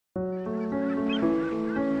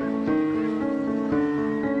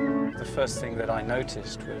first thing that I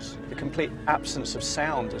noticed was the complete absence of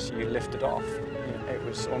sound as you lifted off. It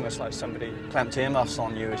was almost like somebody clamped earmuffs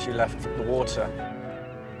on you as you left the water.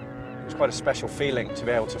 It was quite a special feeling to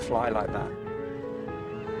be able to fly like that.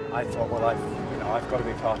 I thought, well, I've got to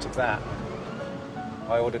be part of that.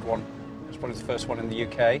 I ordered one. It was probably the first one in the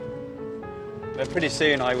UK. But pretty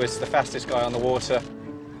soon I was the fastest guy on the water.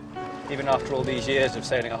 Even after all these years of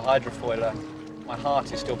sailing a hydrofoiler, my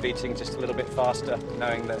heart is still beating just a little bit faster,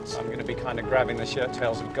 knowing that I'm going to be kind of grabbing the shirt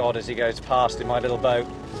tails of God as he goes past in my little boat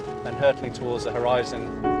and hurtling towards the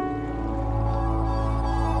horizon.